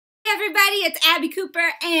everybody, it's Abby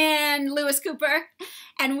Cooper and Lewis Cooper,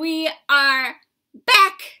 and we are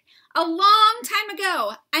back. A long time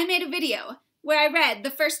ago, I made a video where I read the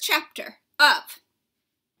first chapter of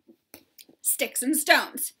Sticks and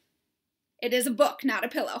Stones. It is a book, not a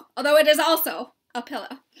pillow, although it is also a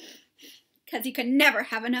pillow, because you can never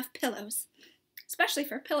have enough pillows, especially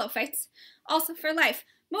for pillow fights, also for life.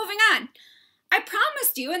 Moving on, I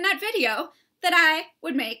promised you in that video that I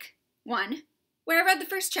would make one where I read the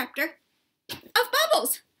first chapter of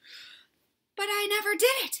Bubbles, but I never did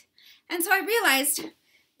it, and so I realized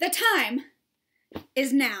the time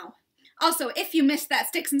is now. Also, if you missed that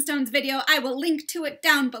Sticks and Stones video, I will link to it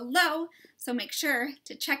down below, so make sure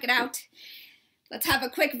to check it out. Let's have a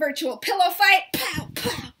quick virtual pillow fight. Pow,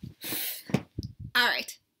 pow. All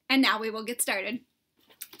right, and now we will get started.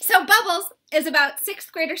 So Bubbles is about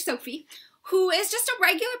 6th grader Sophie, who is just a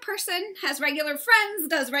regular person, has regular friends,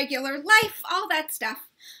 does regular life, all that stuff.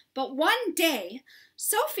 But one day,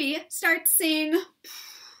 Sophie starts seeing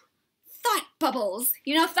thought bubbles.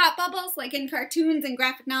 You know thought bubbles, like in cartoons and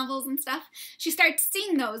graphic novels and stuff? She starts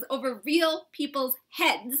seeing those over real people's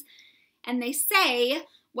heads, and they say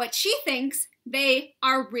what she thinks they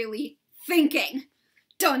are really thinking.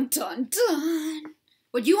 Dun, dun, dun.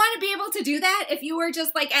 Would you want to be able to do that if you were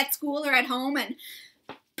just like at school or at home and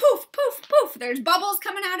poof, poof, poof, there's bubbles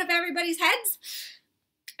coming out of everybody's heads?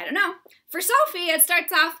 I don't know. For Sophie, it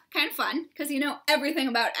starts off kind of fun because you know everything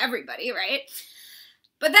about everybody, right?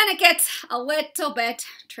 But then it gets a little bit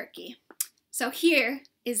tricky. So here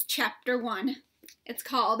is chapter 1. It's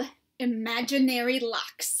called Imaginary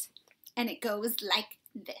Locks, and it goes like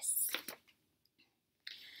this.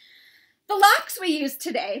 The locks we use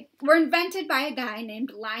today were invented by a guy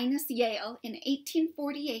named Linus Yale in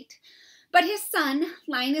 1848, but his son,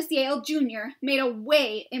 Linus Yale Jr., made a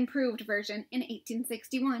way improved version in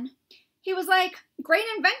 1861. He was like, "Great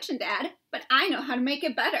invention, Dad, but I know how to make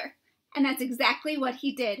it better." And that's exactly what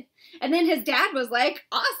he did. And then his dad was like,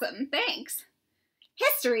 "Awesome, thanks."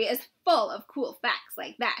 History is full of cool facts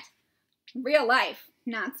like that. Real life,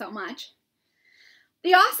 not so much.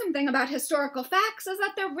 The awesome thing about historical facts is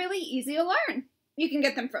that they're really easy to learn. You can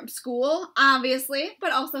get them from school, obviously,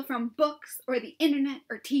 but also from books or the internet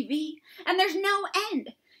or TV, and there's no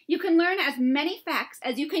end. You can learn as many facts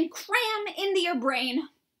as you can cram into your brain.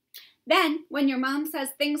 Then, when your mom says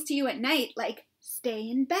things to you at night like, "Stay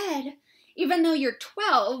in bed," even though you're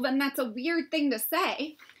 12 and that's a weird thing to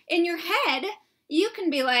say, in your head, you can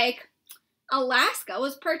be like, "Alaska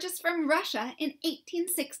was purchased from Russia in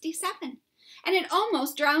 1867. And it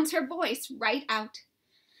almost drowns her voice right out.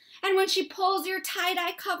 And when she pulls your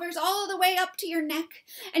tie-dye covers all the way up to your neck,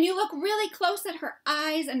 and you look really close at her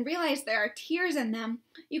eyes and realize there are tears in them,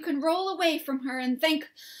 you can roll away from her and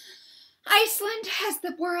think, Iceland has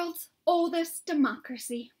the world's oldest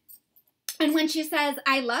democracy. And when she says,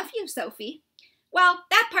 "I love you, Sophie," well,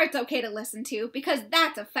 that part's okay to listen to because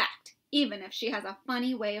that's a fact, even if she has a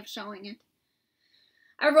funny way of showing it.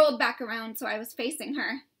 I rolled back around so I was facing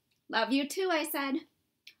her. "Love you too," I said.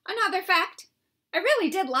 Another fact. I really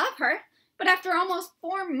did love her, but after almost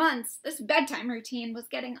 4 months, this bedtime routine was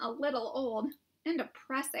getting a little old and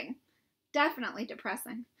depressing. Definitely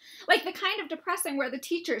depressing. Like the kind of depressing where the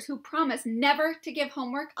teachers who promise never to give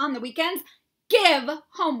homework on the weekends give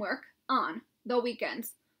homework on the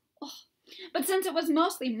weekends. Oh. But since it was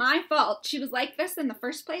mostly my fault she was like this in the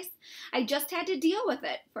first place, I just had to deal with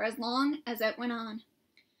it for as long as it went on.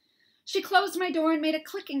 She closed my door and made a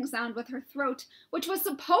clicking sound with her throat, which was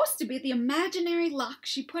supposed to be the imaginary lock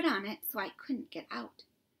she put on it so I couldn't get out.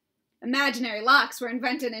 Imaginary locks were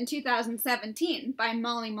invented in 2017 by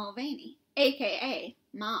Molly Mulvaney, a.k.a.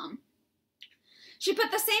 Mom. She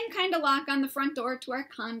put the same kind of lock on the front door to our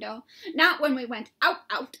condo, not when we went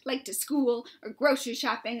out, like to school or grocery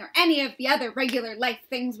shopping or any of the other regular life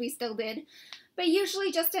things we still did, but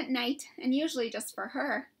usually just at night and usually just for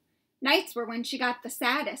her. Nights were when she got the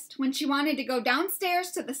saddest, when she wanted to go downstairs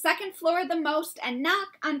to the 2nd floor the most and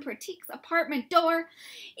knock on Pratik's apartment door,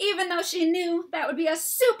 even though she knew that would be a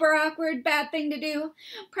super awkward bad thing to do,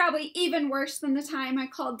 probably even worse than the time I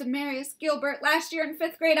called Demarius Gilbert last year in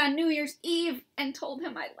 5th grade on New Year's Eve and told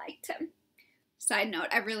him I liked him. Side note,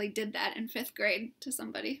 I really did that in 5th grade to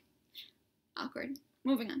somebody. Awkward.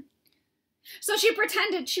 Moving on. So she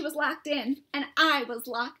pretended she was locked in, and I was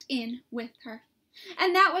locked in with her.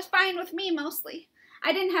 And that was fine with me, mostly.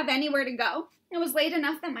 I didn't have anywhere to go. It was late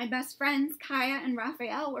enough that my best friends, Kaya and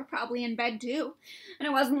Raphael, were probably in bed too. And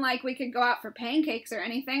it wasn't like we could go out for pancakes or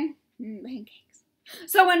anything. Pancakes.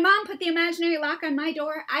 So when Mom put the imaginary lock on my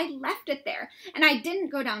door, I left it there. And I didn't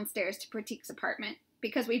go downstairs to Pratik's apartment.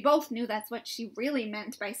 because we both knew that's what she really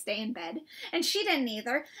meant by stay in bed, and she didn't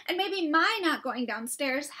either, and maybe my not going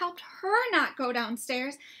downstairs helped her not go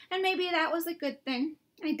downstairs, and maybe that was a good thing.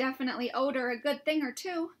 I definitely owed her a good thing or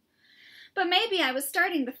two. But maybe I was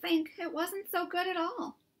starting to think it wasn't so good at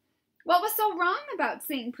all. What was so wrong about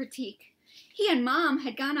seeing Pratik? He and Mom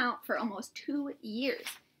had gone out for almost 2 years.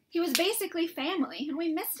 He was basically family, and we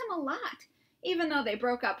missed him a lot, even though they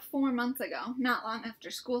broke up 4 months ago, not long after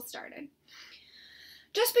school started.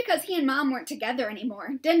 Just because he and Mom weren't together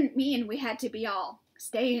anymore didn't mean we had to be all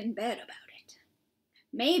stay in bed about it.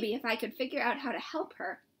 Maybe if I could figure out how to help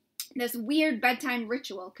her, this weird bedtime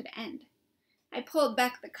ritual could end. I pulled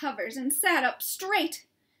back the covers and sat up straight.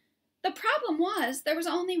 The problem was there was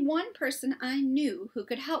only one person I knew who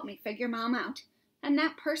could help me figure Mom out, and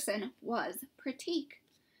that person was Pratik.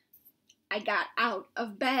 I got out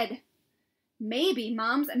of bed. Maybe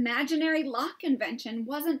Mom's imaginary lock invention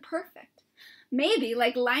wasn't perfect. Maybe,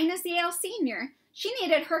 like Linus Yale Sr., she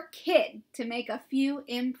needed her kid to make a few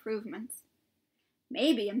improvements.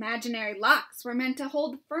 Maybe imaginary locks were meant to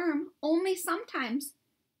hold firm only sometimes.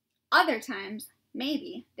 Other times,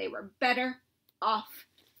 maybe they were better off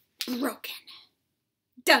broken.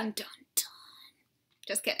 Dun, dun, dun.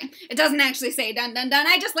 Just kidding. It doesn't actually say dun, dun, dun.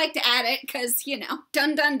 I just like to add it because, you know,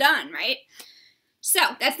 dun, dun, dun, right? So,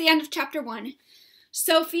 that's the end of chapter 1.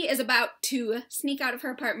 Sophie is about to sneak out of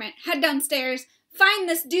her apartment, head downstairs, find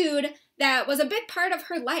this dude that was a big part of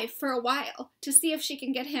her life for a while to see if she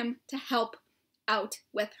can get him to help out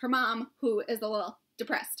with her mom, who is a little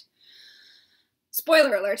depressed.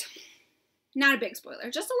 Spoiler alert. Not a big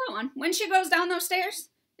spoiler, just a little one. When she goes down those stairs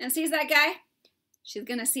and sees that guy, she's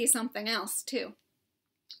gonna see something else too.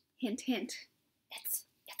 Hint, hint. It's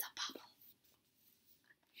a bubble.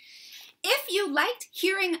 If you liked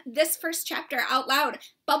hearing this first chapter out loud,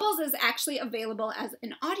 Bubbles is actually available as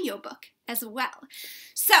an audiobook as well.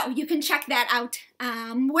 So you can check that out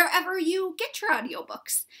wherever you get your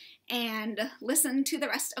audiobooks and listen to the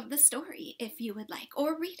rest of the story if you would like,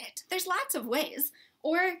 or read it. There's lots of ways.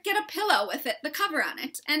 Or get a pillow with it, the cover on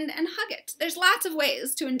it, and hug it. There's lots of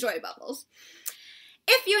ways to enjoy Bubbles.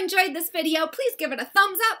 If you enjoyed this video, please give it a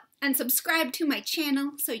thumbs up and subscribe to my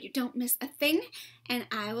channel so you don't miss a thing. And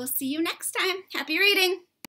I will see you next time. Happy reading!